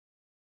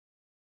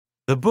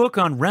The book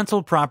on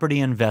rental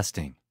property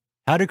investing: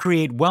 How to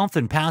Create Wealth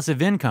and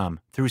Passive Income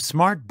Through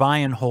Smart Buy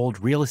and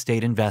Hold Real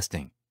Estate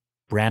Investing.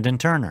 Brandon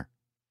Turner.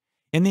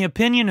 In the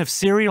opinion of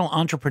serial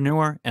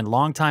entrepreneur and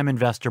longtime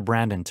investor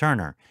Brandon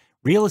Turner,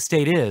 real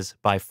estate is,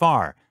 by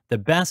far, the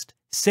best,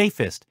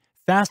 safest,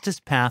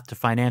 fastest path to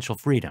financial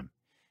freedom.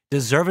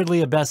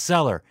 Deservedly a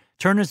bestseller,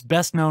 Turner's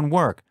best-known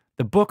work,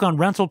 the book on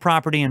rental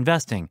property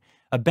investing,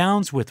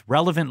 abounds with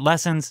relevant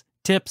lessons,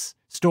 tips,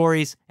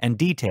 stories, and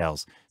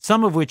details,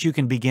 some of which you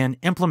can begin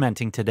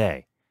implementing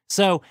today.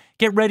 So,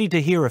 get ready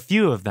to hear a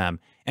few of them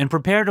and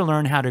prepare to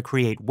learn how to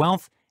create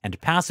wealth and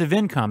passive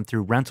income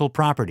through rental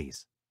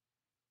properties.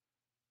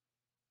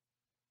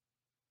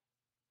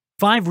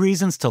 5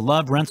 reasons to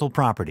love rental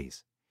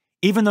properties.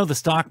 Even though the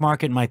stock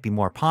market might be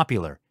more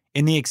popular,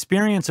 in the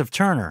experience of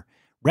Turner,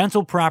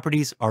 rental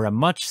properties are a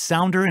much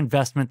sounder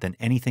investment than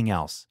anything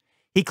else.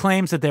 He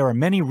claims that there are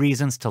many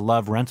reasons to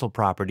love rental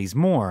properties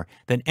more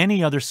than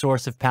any other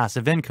source of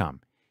passive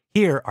income.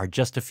 Here are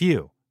just a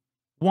few.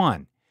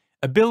 1.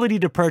 Ability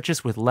to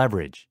purchase with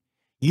leverage.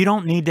 You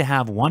don't need to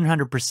have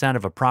 100%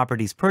 of a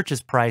property's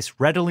purchase price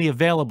readily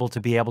available to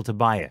be able to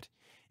buy it.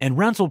 In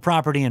rental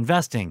property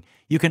investing,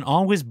 you can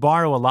always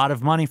borrow a lot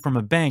of money from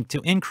a bank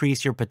to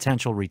increase your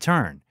potential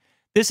return.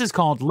 This is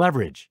called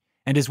leverage,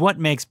 and is what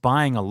makes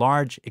buying a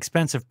large,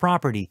 expensive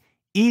property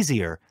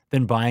easier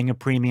than buying a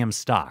premium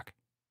stock.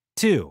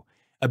 2.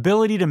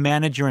 Ability to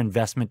manage your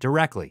investment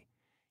directly.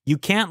 You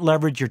can't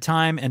leverage your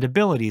time and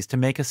abilities to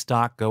make a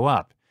stock go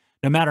up,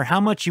 no matter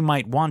how much you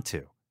might want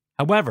to.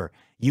 However,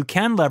 you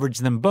can leverage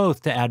them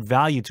both to add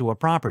value to a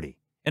property.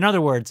 In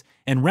other words,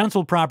 in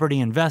rental property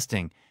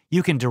investing,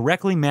 you can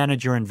directly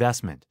manage your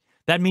investment.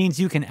 That means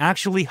you can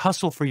actually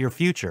hustle for your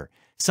future,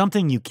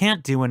 something you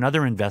can't do in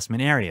other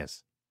investment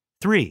areas.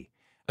 3.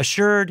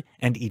 Assured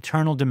and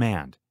eternal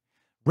demand.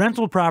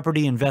 Rental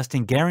property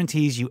investing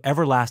guarantees you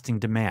everlasting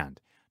demand.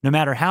 No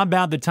matter how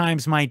bad the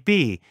times might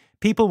be,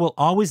 people will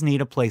always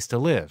need a place to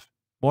live.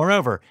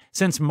 Moreover,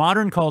 since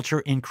modern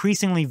culture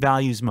increasingly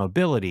values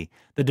mobility,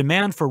 the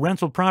demand for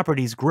rental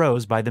properties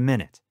grows by the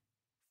minute.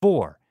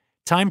 4.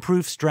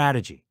 Time-proof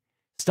strategy.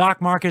 Stock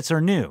markets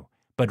are new,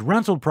 but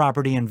rental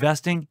property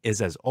investing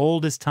is as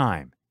old as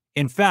time.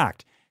 In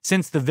fact,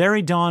 since the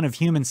very dawn of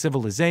human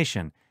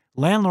civilization,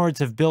 landlords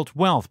have built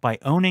wealth by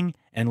owning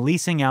and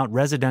leasing out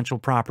residential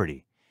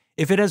property.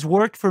 If it has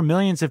worked for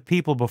millions of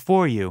people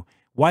before you,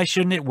 why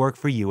shouldn't it work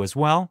for you as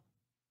well?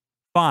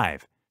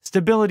 5.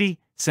 Stability,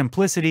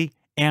 simplicity,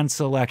 and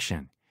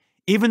selection.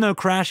 Even though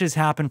crashes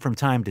happen from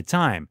time to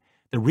time,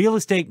 the real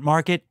estate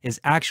market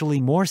is actually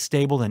more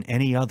stable than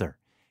any other.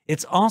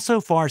 It's also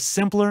far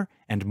simpler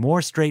and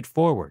more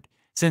straightforward,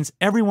 since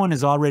everyone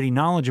is already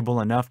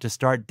knowledgeable enough to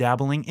start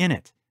dabbling in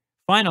it.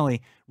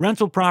 Finally,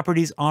 rental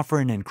properties offer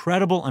an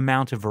incredible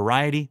amount of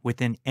variety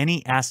within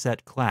any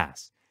asset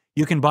class.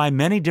 You can buy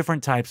many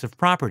different types of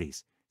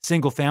properties: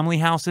 single-family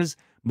houses,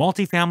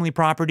 multifamily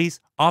properties,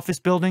 office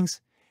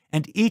buildings,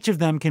 and each of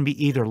them can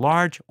be either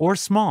large or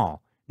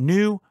small,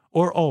 new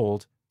or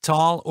old,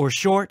 tall or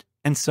short,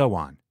 and so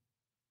on.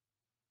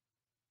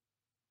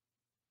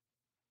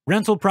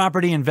 Rental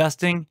property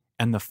investing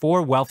and the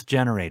 4 wealth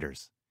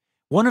generators.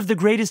 One of the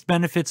greatest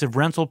benefits of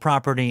rental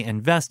property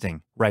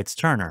investing, writes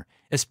Turner,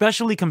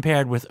 especially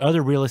compared with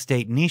other real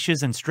estate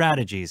niches and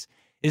strategies,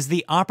 is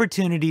the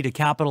opportunity to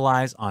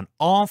capitalize on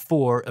all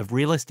 4 of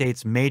real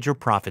estate's major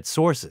profit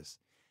sources.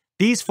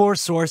 These 4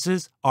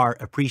 sources are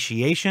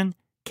appreciation,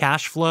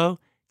 cash flow,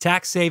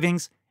 tax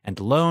savings, and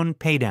loan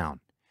paydown.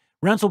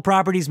 Rental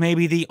properties may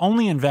be the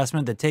only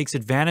investment that takes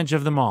advantage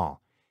of them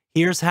all.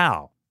 Here's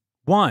how.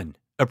 1.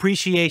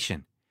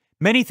 Appreciation.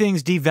 Many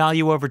things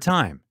devalue over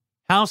time.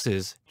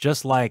 Houses,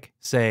 just like,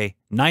 say,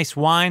 nice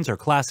wines or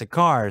classic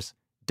cars,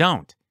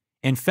 don't.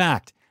 In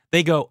fact,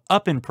 they go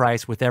up in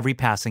price with every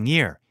passing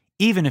year,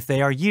 even if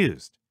they are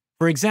used.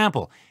 For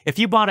example, if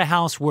you bought a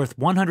house worth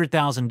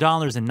 $100,000 in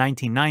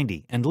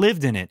 1990 and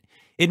lived in it,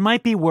 it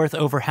might be worth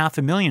over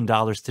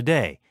 $500,000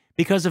 today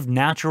because of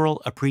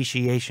natural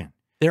appreciation.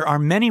 There are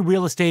many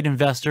real estate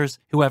investors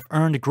who have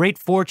earned great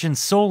fortunes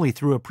solely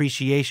through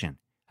appreciation.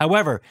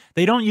 However,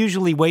 they don't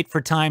usually wait for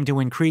time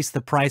to increase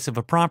the price of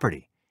a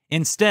property.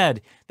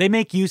 Instead, they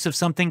make use of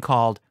something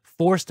called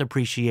forced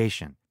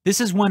appreciation. This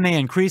is when they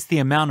increase the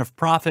amount of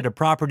profit a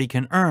property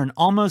can earn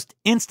almost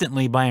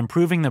instantly by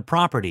improving the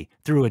property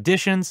through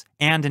additions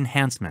and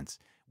enhancements.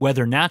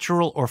 Whether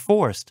natural or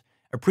forced,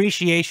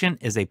 appreciation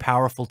is a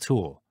powerful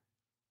tool.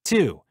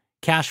 2.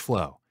 Cash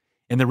flow.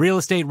 In the real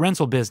estate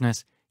rental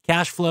business,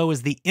 cash flow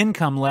is the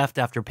income left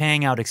after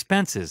paying out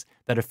expenses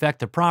that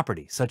affect a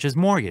property, such as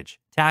mortgage,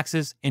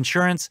 taxes,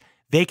 insurance,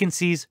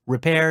 vacancies,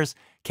 repairs,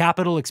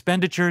 capital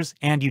expenditures,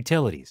 and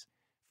utilities.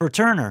 For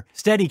Turner,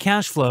 steady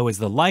cash flow is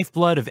the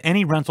lifeblood of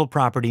any rental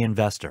property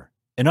investor.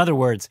 In other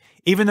words,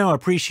 even though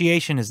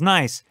appreciation is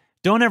nice,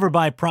 don't ever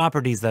buy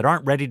properties that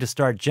aren't ready to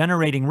start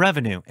generating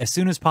revenue as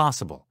soon as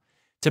possible.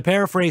 To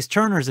paraphrase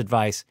Turner's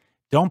advice,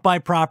 don't buy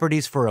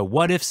properties for a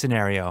what-if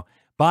scenario,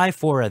 buy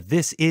for a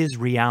this is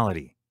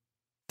reality.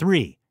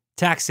 3.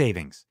 Tax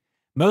savings.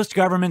 Most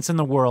governments in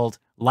the world,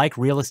 like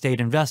real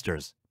estate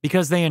investors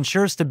because they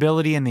ensure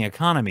stability in the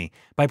economy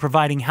by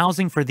providing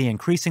housing for the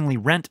increasingly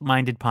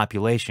rent-minded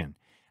population.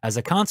 As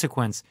a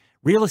consequence,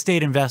 real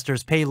estate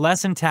investors pay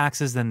less in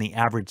taxes than the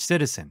average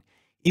citizen,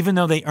 even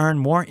though they earn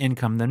more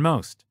income than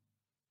most.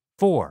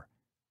 4.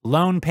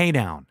 Loan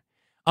paydown.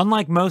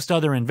 Unlike most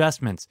other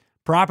investments,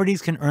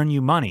 properties can earn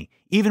you money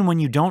even when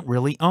you don't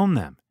really own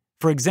them.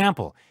 For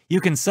example, you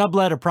can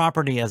sublet a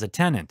property as a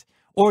tenant,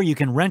 or you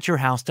can rent your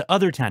house to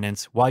other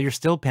tenants while you're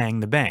still paying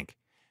the bank.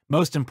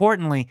 Most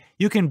importantly,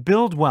 you can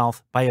build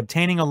wealth by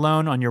obtaining a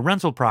loan on your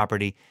rental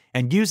property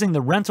and using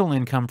the rental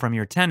income from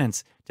your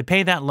tenants to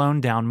pay that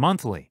loan down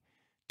monthly.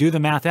 Do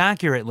the math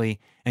accurately,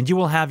 and you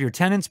will have your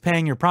tenants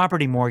paying your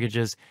property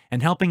mortgages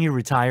and helping you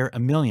retire a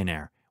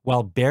millionaire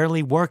while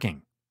barely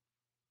working.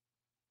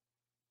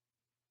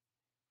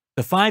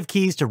 The 5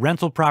 keys to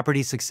rental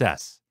property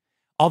success.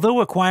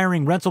 Although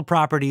acquiring rental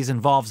properties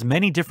involves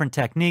many different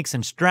techniques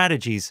and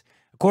strategies,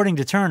 according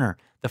to Turner,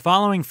 the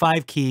following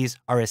 5 keys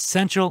are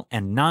essential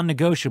and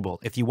non-negotiable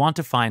if you want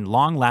to find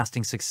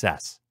long-lasting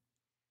success.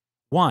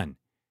 1.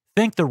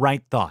 Think the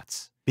right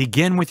thoughts.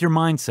 Begin with your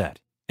mindset.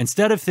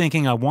 Instead of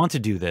thinking, I want to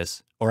do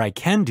this, or I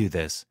can do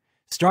this,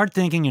 start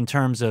thinking in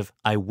terms of,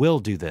 I will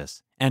do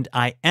this, and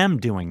I am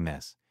doing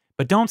this.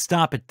 But don't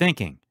stop at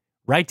thinking.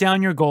 Write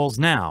down your goals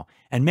now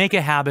and make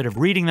a habit of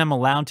reading them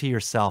aloud to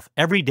yourself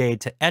every day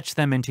to etch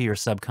them into your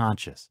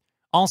subconscious.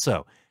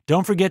 Also,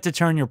 don't forget to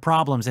turn your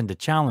problems into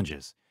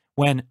challenges.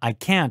 When I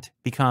can't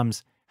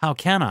becomes how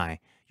can I,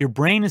 your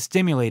brain is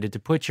stimulated to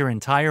put your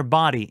entire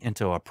body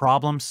into a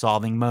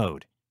problem-solving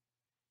mode.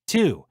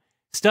 2.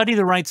 Study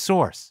the right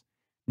source.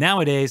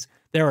 Nowadays,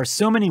 there are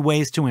so many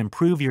ways to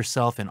improve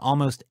yourself in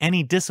almost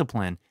any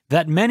discipline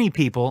that many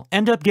people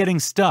end up getting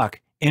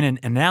stuck in an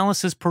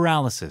analysis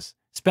paralysis,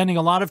 spending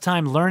a lot of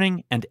time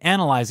learning and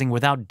analyzing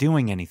without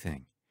doing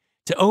anything.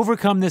 To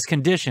overcome this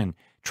condition,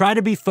 try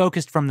to be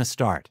focused from the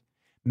start.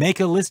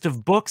 Make a list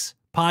of books,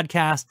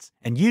 podcasts,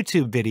 and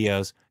YouTube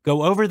videos,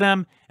 go over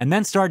them, and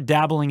then start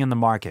dabbling in the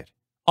market.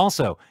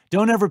 Also,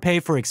 don't ever pay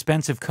for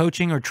expensive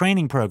coaching or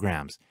training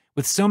programs.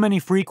 With so many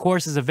free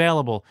courses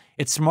available,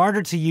 it's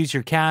smarter to use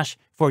your cash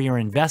for your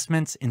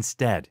investments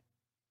instead.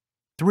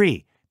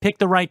 3. Pick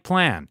the right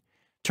plan.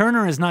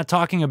 Turner is not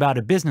talking about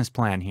a business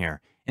plan here.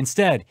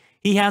 Instead,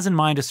 he has in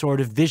mind a sort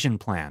of vision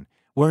plan,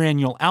 wherein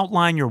you'll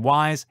outline your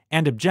whys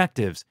and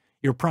objectives,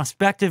 your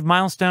prospective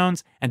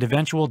milestones, and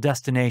eventual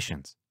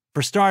destinations.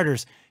 For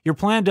starters, your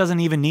plan doesn't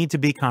even need to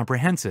be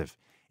comprehensive.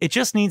 It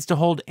just needs to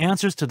hold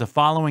answers to the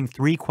following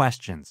 3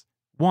 questions.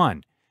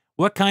 1.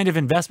 What kind of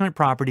investment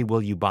property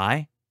will you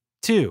buy?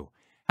 2.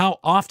 How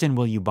often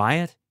will you buy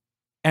it?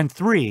 And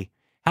 3.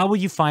 How will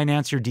you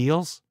finance your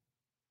deals?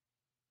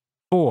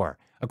 4.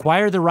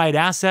 Acquire the right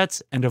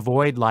assets and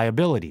avoid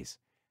liabilities.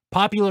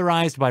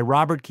 Popularized by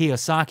Robert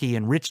Kiyosaki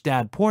in Rich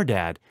Dad, Poor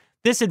Dad,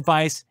 this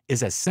advice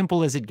is as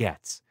simple as it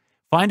gets.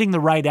 Finding the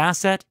right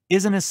asset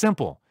isn't as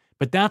simple,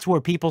 but that's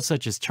where people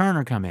such as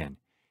Turner come in.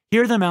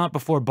 Hear them out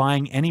before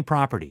buying any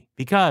property,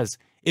 because,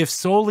 if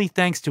solely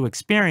thanks to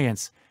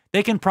experience,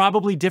 they can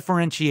probably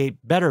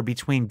differentiate better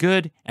between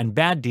good and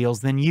bad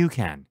deals than you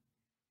can.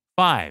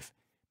 5.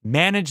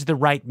 Manage the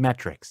right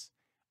metrics.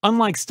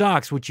 Unlike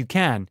stocks, which you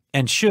can,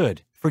 and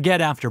should,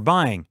 forget after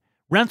buying,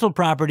 rental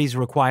properties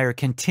require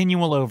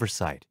continual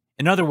oversight.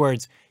 In other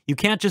words, you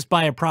can't just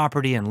buy a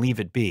property and leave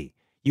it be.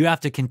 You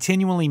have to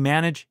continually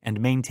manage and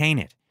maintain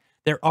it.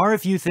 There are a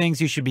few things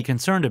you should be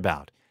concerned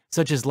about,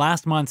 such as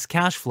last month's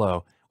cash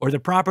flow or the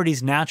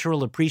property's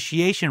natural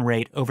appreciation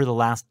rate over the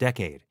last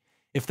decade.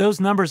 If those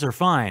numbers are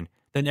fine,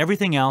 then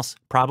everything else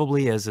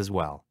probably is as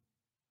well.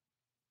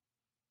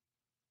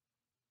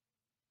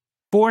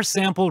 4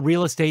 sample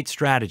real estate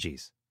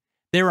strategies.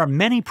 There are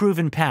many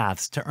proven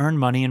paths to earn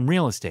money in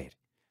real estate.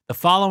 The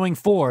following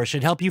 4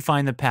 should help you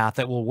find the path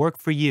that will work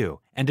for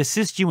you and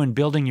assist you in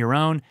building your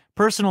own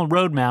personal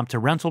roadmap to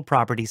rental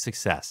property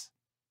success.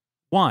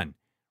 1.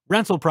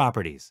 Rental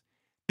properties.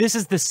 This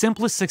is the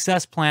simplest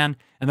success plan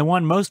and the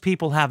one most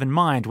people have in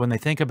mind when they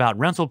think about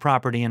rental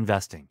property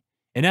investing.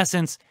 In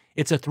essence,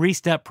 it's a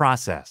 3-step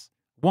process.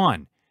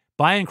 1.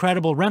 Buy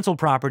incredible rental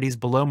properties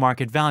below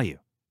market value.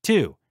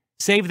 2.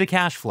 Save the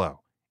cash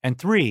flow. And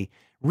 3.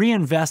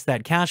 Reinvest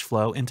that cash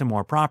flow into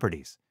more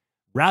properties.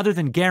 Rather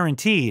than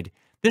guaranteed,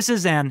 this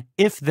is an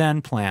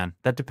if-then plan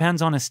that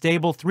depends on a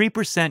stable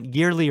 3%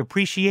 yearly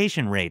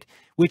appreciation rate,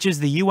 which is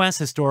the U.S.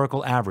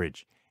 historical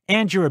average,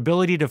 and your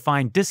ability to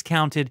find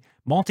discounted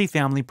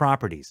multifamily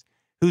properties,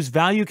 whose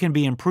value can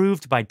be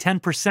improved by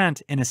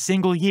 10% in a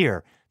single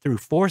year through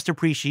forced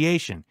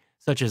appreciation,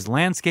 such as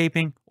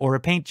landscaping or a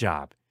paint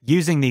job.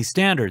 Using these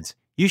standards,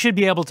 you should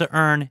be able to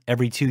earn,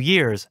 every 2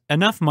 years,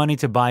 enough money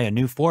to buy a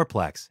new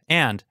fourplex,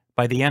 and,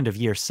 by the end of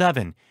year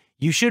 7,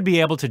 you should be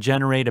able to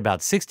generate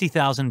about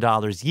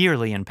 $60,000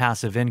 yearly in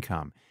passive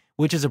income,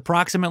 which is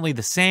approximately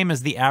the same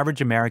as the average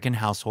American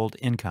household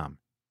income.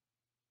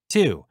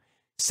 2.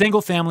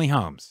 Single-family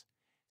homes.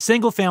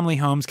 Single-family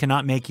homes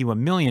cannot make you a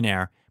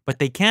millionaire, but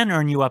they can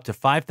earn you up to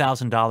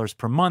 $5,000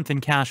 per month in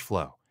cash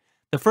flow.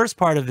 The first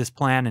part of this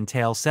plan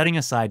entails setting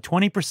aside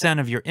 20%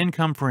 of your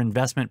income for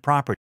investment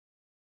properties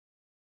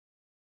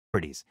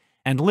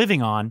and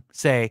living on,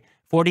 say,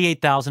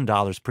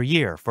 $48,000 per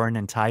year for an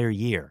entire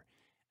year.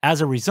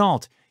 As a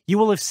result, you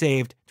will have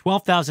saved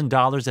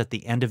 $12,000 at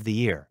the end of the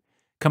year.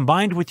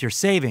 Combined with your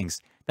savings,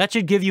 that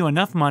should give you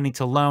enough money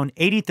to loan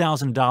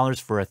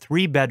 $80,000 for a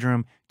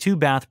 3-bedroom,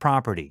 2-bath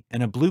property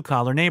in a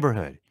blue-collar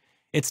neighborhood.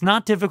 It's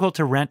not difficult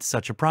to rent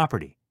such a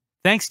property.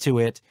 Thanks to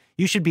it,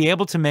 you should be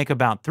able to make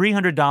about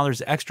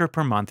 $300 extra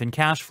per month in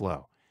cash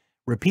flow.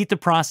 Repeat the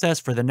process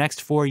for the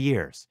next 4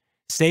 years.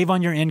 Save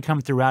on your income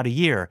throughout a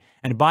year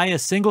and buy a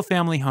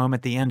single-family home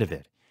at the end of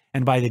it.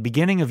 And by the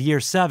beginning of year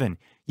 7,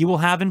 you will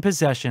have in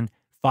possession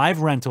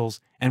 5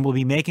 rentals and will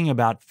be making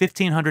about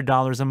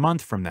 $1,500 a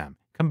month from them,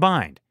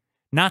 combined.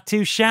 Not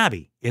too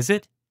shabby, is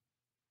it?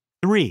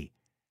 3.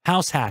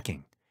 House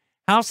hacking.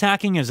 House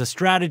hacking is a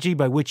strategy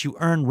by which you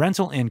earn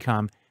rental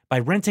income by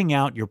renting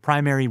out your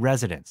primary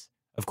residence.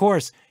 Of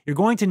course, you're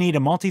going to need a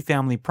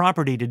multifamily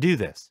property to do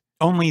this.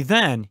 Only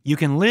then you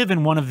can live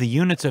in one of the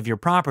units of your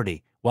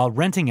property while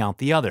renting out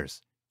the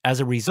others. As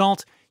a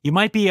result, you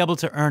might be able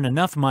to earn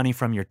enough money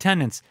from your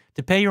tenants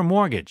to pay your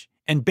mortgage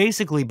and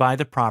basically buy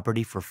the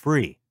property for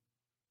free.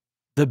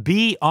 The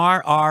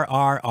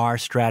BRRRR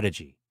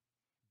strategy.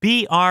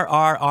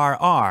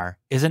 BRRRR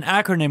is an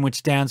acronym which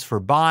stands for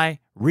Buy,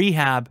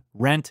 Rehab,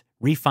 Rent,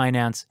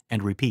 Refinance,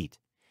 and Repeat.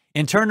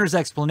 In Turner's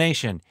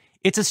explanation,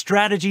 it's a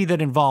strategy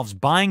that involves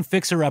buying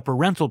fixer-upper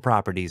rental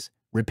properties,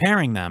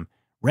 repairing them,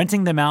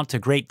 renting them out to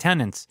great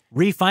tenants,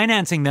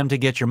 refinancing them to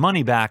get your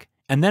money back,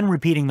 and then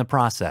repeating the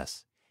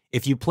process.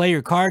 If you play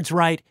your cards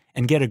right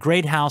and get a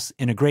great house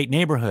in a great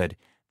neighborhood,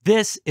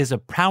 this is a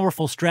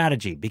powerful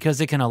strategy because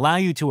it can allow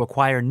you to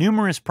acquire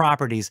numerous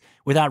properties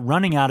without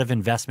running out of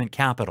investment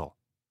capital.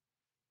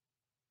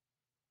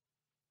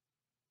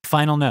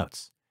 Final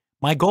notes.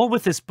 My goal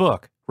with this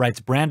book, writes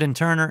Brandon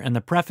Turner in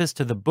the preface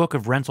to the Book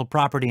of Rental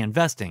Property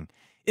Investing,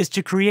 is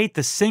to create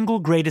the single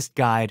greatest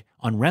guide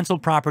on rental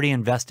property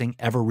investing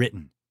ever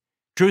written.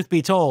 Truth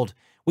be told,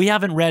 we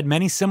haven't read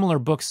many similar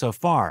books so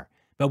far,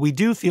 but we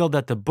do feel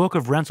that the Book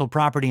of Rental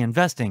Property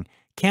Investing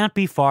can't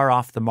be far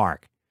off the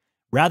mark.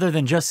 Rather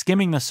than just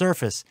skimming the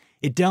surface,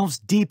 it delves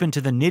deep into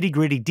the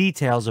nitty-gritty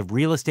details of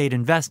real estate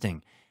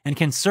investing and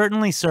can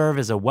certainly serve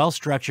as a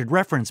well-structured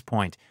reference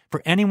point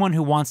for anyone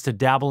who wants to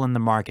dabble in the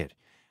market.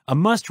 A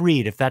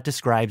must-read if that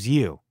describes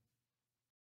you.